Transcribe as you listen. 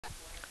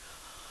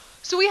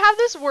So we have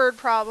this word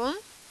problem.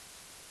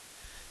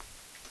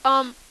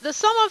 The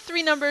sum of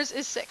three numbers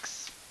is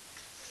 6.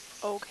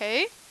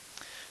 Okay.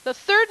 The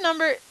third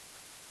number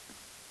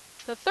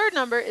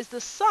is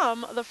the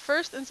sum of the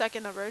first and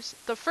second numbers.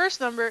 The first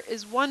number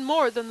is one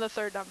more than the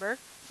third number.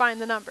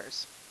 Find the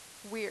numbers.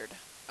 Weird.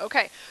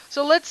 Okay,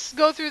 so let's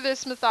go through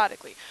this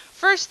methodically.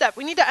 First step,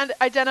 we need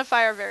to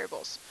identify our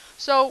variables.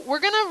 So we're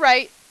going to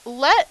write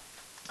let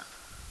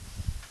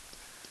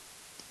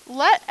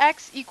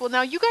x equal,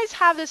 now you guys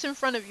have this in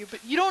front of you, but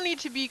you don't need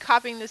to be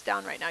copying this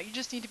down right now. You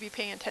just need to be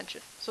paying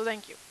attention. So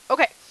thank you.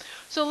 Okay,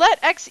 so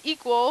let x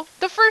equal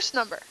the first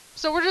number.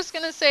 So we're just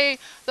going to say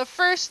the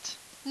first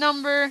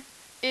number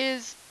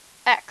is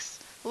x.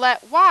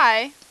 Let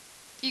y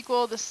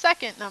equal the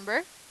second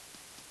number,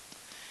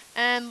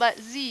 and let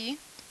z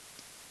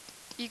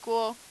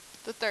equal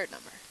the third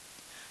number.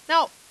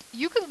 Now,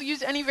 you could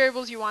use any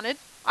variables you wanted.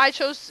 I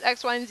chose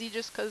x, y, and z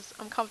just because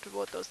I'm comfortable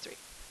with those three.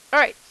 All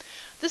right.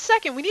 The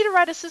second, we need to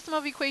write a system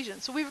of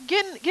equations. So we've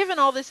given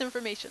all this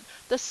information.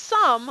 The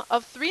sum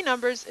of three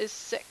numbers is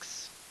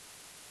 6.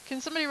 Can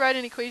somebody write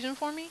an equation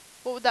for me?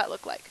 What would that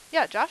look like?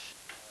 Yeah, Josh?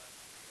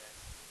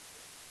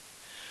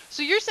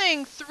 So you're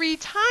saying 3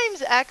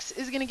 times x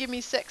is going to give me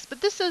 6,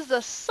 but this is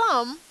the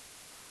sum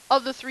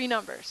of the three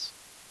numbers.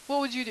 What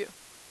would you do?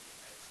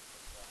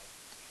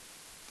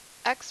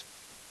 X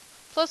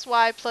plus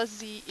y plus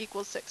z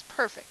equals 6.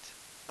 Perfect.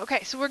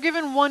 Okay, so we're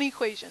given one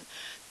equation.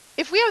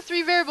 If we have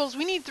 3 variables,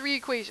 we need 3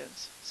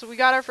 equations. So we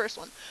got our first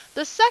one.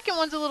 The second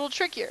one's a little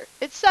trickier.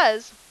 It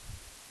says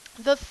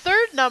the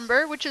third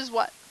number, which is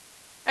what?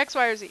 X,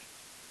 y, or z?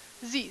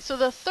 Z. So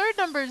the third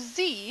number,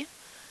 z,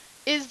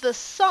 is the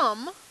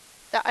sum,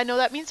 that I know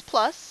that means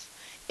plus,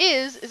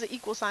 is an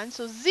equal sign.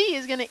 So z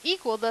is going to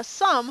equal the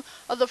sum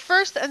of the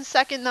first and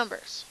second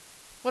numbers.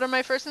 What are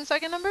my first and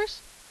second numbers?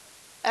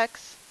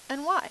 X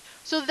and y.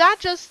 So that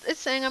just is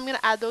saying I'm going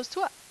to add those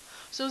two up.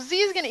 So z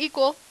is going to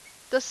equal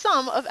the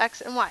sum of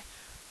x and y.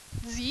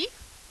 Z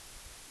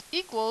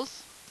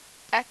equals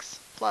x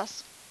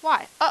plus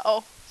y.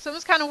 Uh-oh,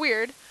 something's kind of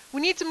weird.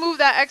 We need to move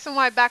that x and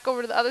y back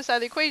over to the other side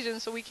of the equation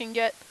so we can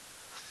get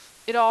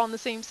it all on the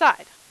same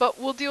side. But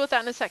we'll deal with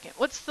that in a second.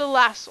 What's the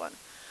last one?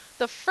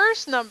 The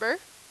first number,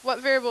 what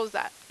variable is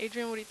that?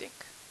 Adrian, what do you think?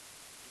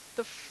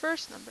 The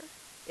first number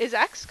is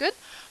x, good.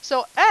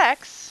 So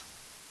x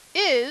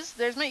is,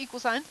 there's my equal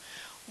sign,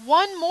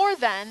 1 more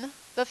than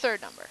the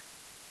third number.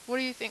 What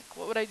do you think?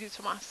 What would I do,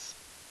 Tomas?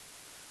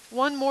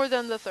 1 more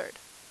than the third.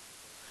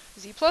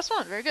 Z plus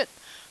 1, very good.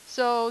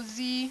 So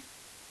z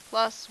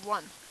plus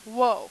 1.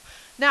 Whoa.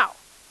 Now,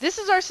 this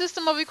is our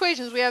system of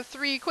equations. We have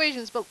 3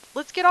 equations, but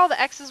let's get all the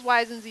x's,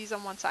 y's, and z's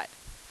on one side.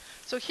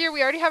 So here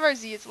we already have our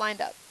z, it's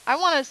lined up. I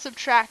want to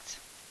subtract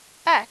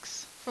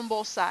x from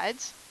both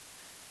sides,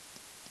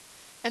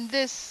 and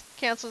this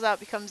cancels out,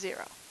 becomes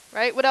 0,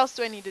 right? What else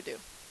do I need to do?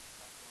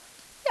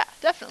 Yeah,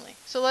 definitely.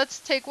 So let's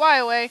take y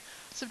away,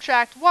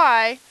 subtract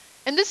y,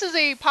 and this is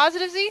a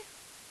positive z,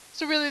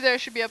 so really there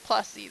should be a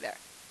plus z there.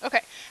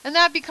 Okay, and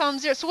that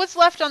becomes 0. So what's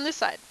left on this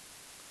side?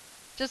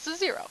 Just a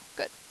 0.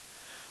 Good.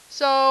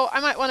 So I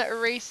might want to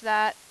erase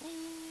that.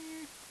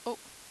 Oh,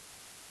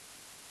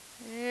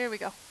 there we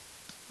go.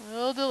 A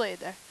little delayed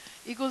there.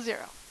 Equals 0.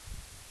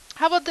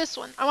 How about this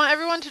one? I want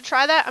everyone to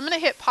try that. I'm going to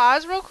hit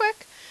pause real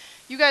quick.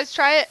 You guys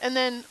try it, and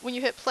then when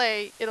you hit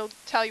play, it'll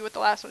tell you what the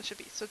last one should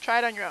be. So try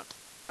it on your own.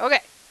 Okay.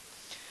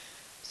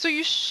 So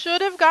you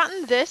should have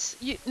gotten this.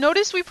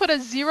 Notice we put a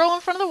 0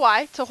 in front of the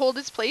y to hold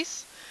its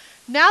place.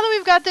 Now that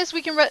we've got this,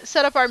 we can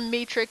set up our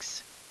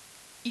matrix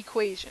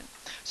equation.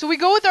 So we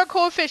go with our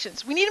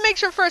coefficients. We need to make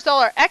sure first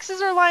all our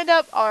x's are lined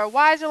up, all our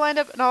y's are lined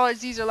up, and all our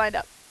z's are lined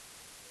up.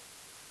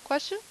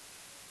 Question?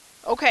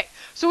 Okay,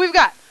 so we've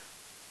got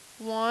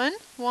 1,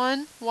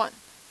 1, 1,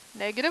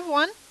 negative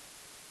 1,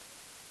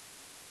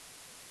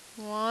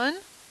 1,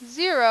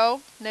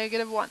 0,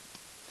 negative 1.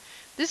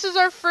 This is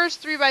our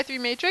first 3 by 3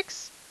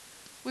 matrix.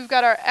 We've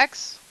got our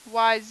x,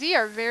 y, z,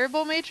 our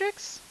variable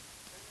matrix.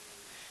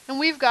 And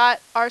we've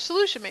got our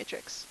solution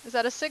matrix. Is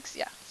that a 6?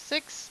 Yeah.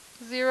 6,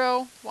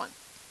 0, 1.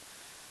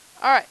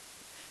 All right.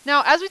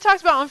 Now, as we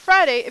talked about on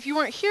Friday, if you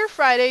weren't here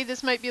Friday,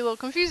 this might be a little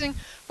confusing,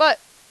 but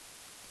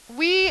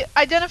we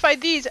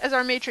identified these as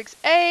our matrix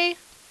A,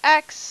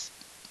 X,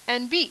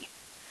 and B.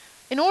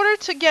 In order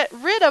to get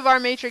rid of our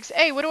matrix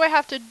A, what do I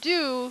have to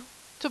do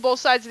to both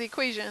sides of the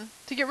equation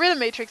to get rid of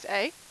matrix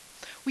A?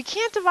 We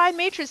can't divide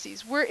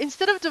matrices.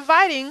 Instead of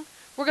dividing,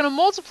 we're going to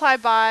multiply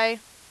by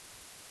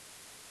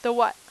the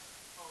what?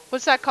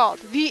 What's that called?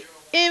 The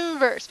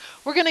inverse.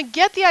 We're going to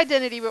get the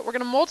identity, but we're going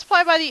to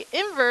multiply by the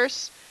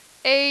inverse,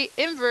 A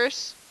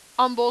inverse,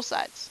 on both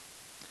sides.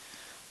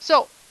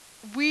 So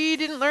we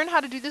didn't learn how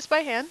to do this by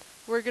hand.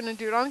 We're going to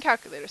do it on the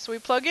calculator. So we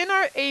plug in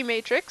our A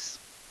matrix,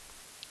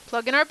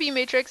 plug in our B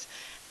matrix,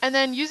 and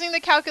then using the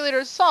calculator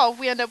to solve,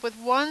 we end up with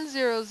 1,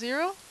 0,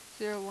 0,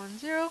 0, 1,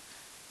 0,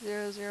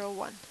 0, 0,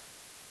 1.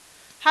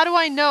 How do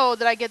I know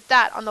that I get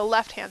that on the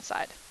left-hand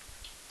side?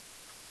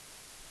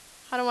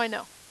 How do I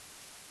know?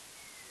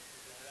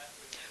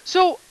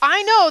 So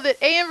I know that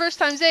A inverse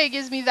times A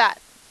gives me that.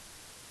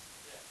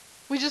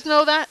 We just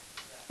know that?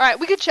 Alright,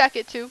 we could check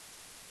it too.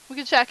 We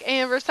could check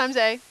A inverse times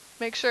A.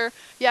 Make sure,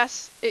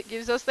 yes, it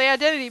gives us the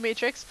identity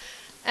matrix.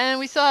 And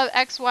we still have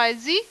X, Y,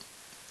 Z.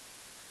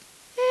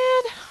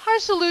 And our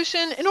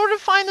solution, in order to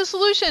find the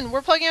solution,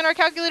 we're plugging in our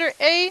calculator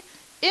A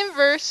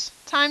inverse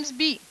times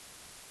B.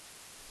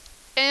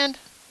 And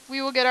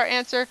we will get our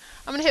answer.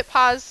 I'm going to hit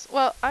pause.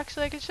 Well,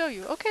 actually I could show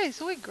you. Okay,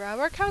 so we grab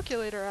our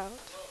calculator out.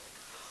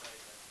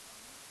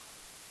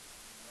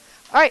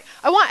 Alright,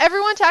 I want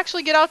everyone to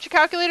actually get out your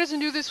calculators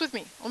and do this with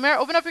me. Omer,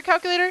 open up your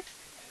calculator.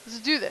 Let's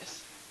do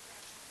this.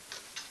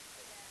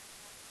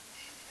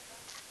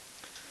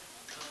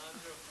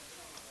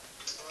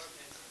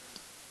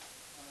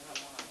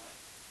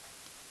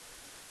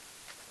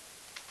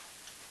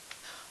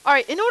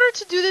 Alright, in order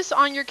to do this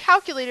on your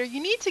calculator,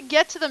 you need to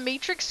get to the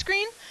matrix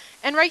screen.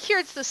 And right here,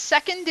 it's the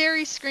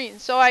secondary screen.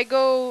 So I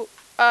go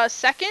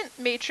second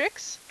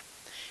matrix.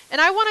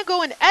 And I want to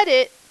go and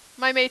edit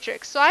my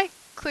matrix. So I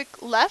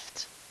click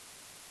left.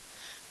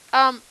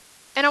 And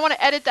I want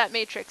to edit that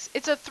matrix.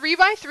 It's a 3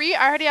 by 3.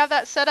 I already have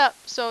that set up.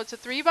 So it's a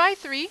 3 by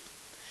 3.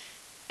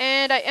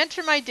 And I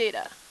enter my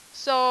data.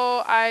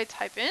 So I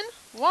type in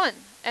 1,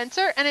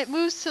 enter, and it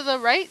moves to the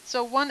right.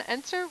 So 1,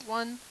 enter,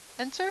 1,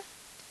 enter.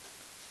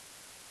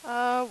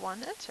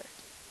 1, enter.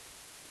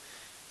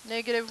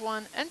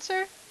 -1,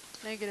 enter.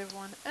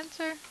 -1,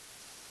 enter.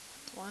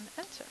 1,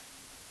 enter.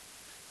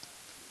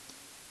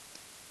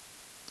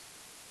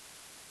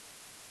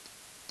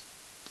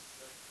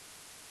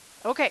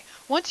 Okay,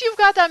 once you've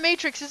got that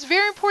matrix, it's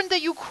very important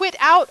that you quit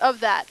out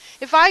of that.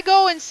 If I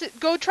go and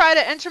go try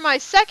to enter my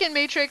second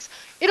matrix,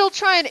 it'll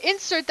try and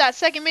insert that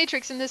second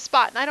matrix in this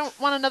spot, and I don't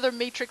want another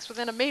matrix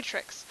within a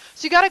matrix.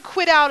 So you got to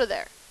quit out of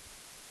there.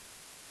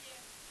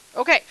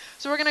 Okay,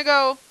 so we're going to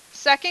go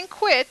second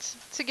quit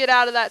to get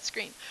out of that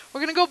screen.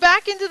 We're going to go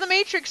back into the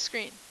matrix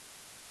screen.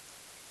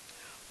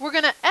 We're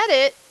going to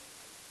edit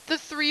the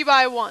 3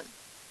 by 1.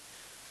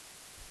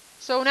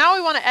 So now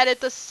we want to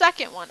edit the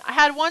second one. I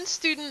had one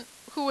student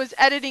who was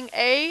editing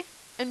A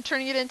and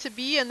turning it into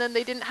B, and then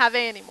they didn't have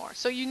A anymore.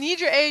 So you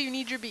need your A, you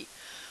need your B.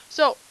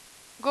 So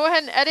go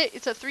ahead and edit.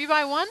 It's a 3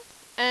 by 1,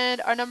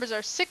 and our numbers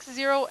are 6,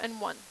 0,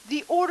 and 1.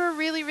 The order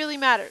really, really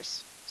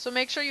matters. So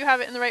make sure you have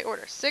it in the right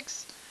order.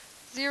 6,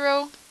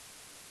 0,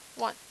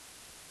 1.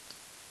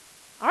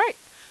 All right,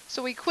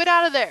 so we quit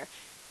out of there.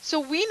 So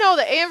we know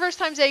that A inverse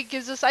times A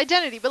gives us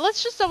identity, but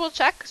let's just double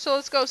check. So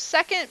let's go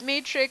second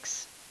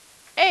matrix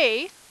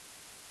A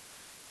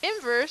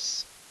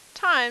inverse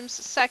times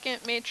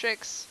second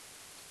matrix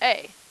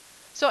A.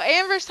 So A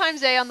inverse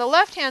times A on the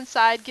left-hand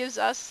side gives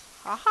us,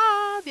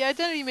 aha, the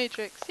identity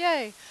matrix,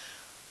 yay.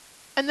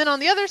 And then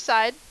on the other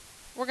side,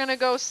 we're going to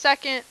go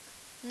second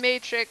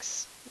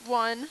matrix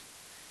 1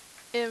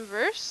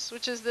 inverse,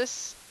 which is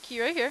this key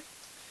right here,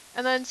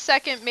 and then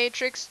second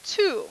matrix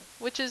 2,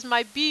 which is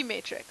my B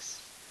matrix.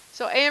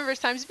 So A inverse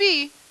times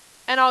B,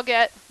 and I'll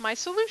get my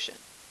solution,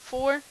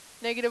 4,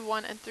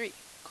 -1, and 3.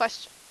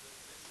 Question?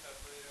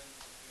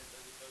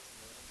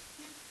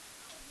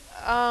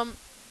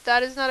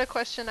 That is not a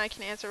question I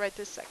can answer right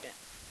this second.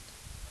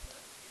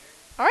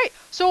 Alright,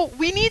 so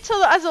we need to,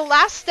 as a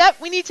last step,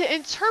 we need to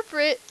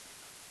interpret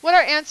what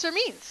our answer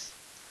means.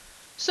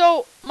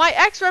 So my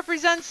X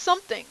represents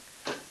something.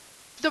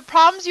 The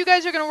problems you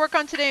guys are going to work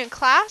on today in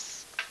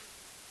class,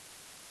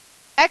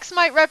 X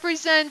might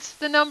represent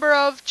the number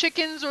of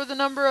chickens or the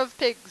number of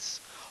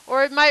pigs.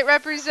 Or it might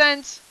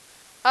represent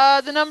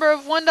the number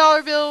of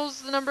 $1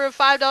 bills, the number of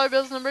 $5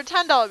 bills, the number of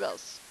 $10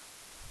 bills.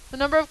 The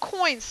number of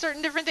coins,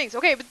 certain different things.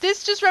 Okay, but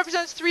this just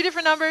represents 3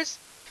 different numbers.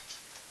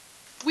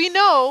 We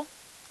know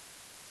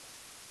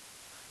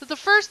that the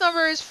first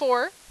number is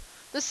 4,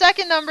 the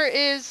second number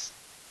is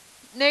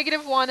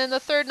 -1, and the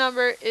third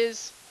number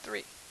is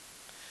 3.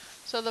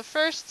 So the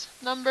first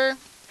number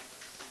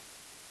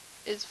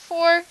is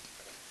 4,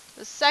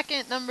 the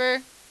second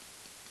number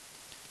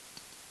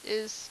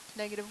is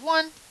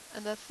 -1,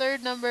 and the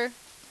third number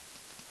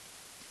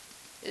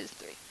is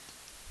 3.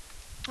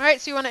 Alright,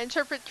 so you want to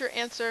interpret your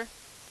answer.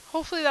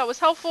 Hopefully that was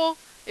helpful.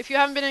 If you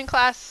haven't been in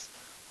class,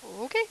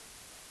 okay.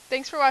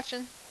 Thanks for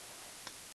watching.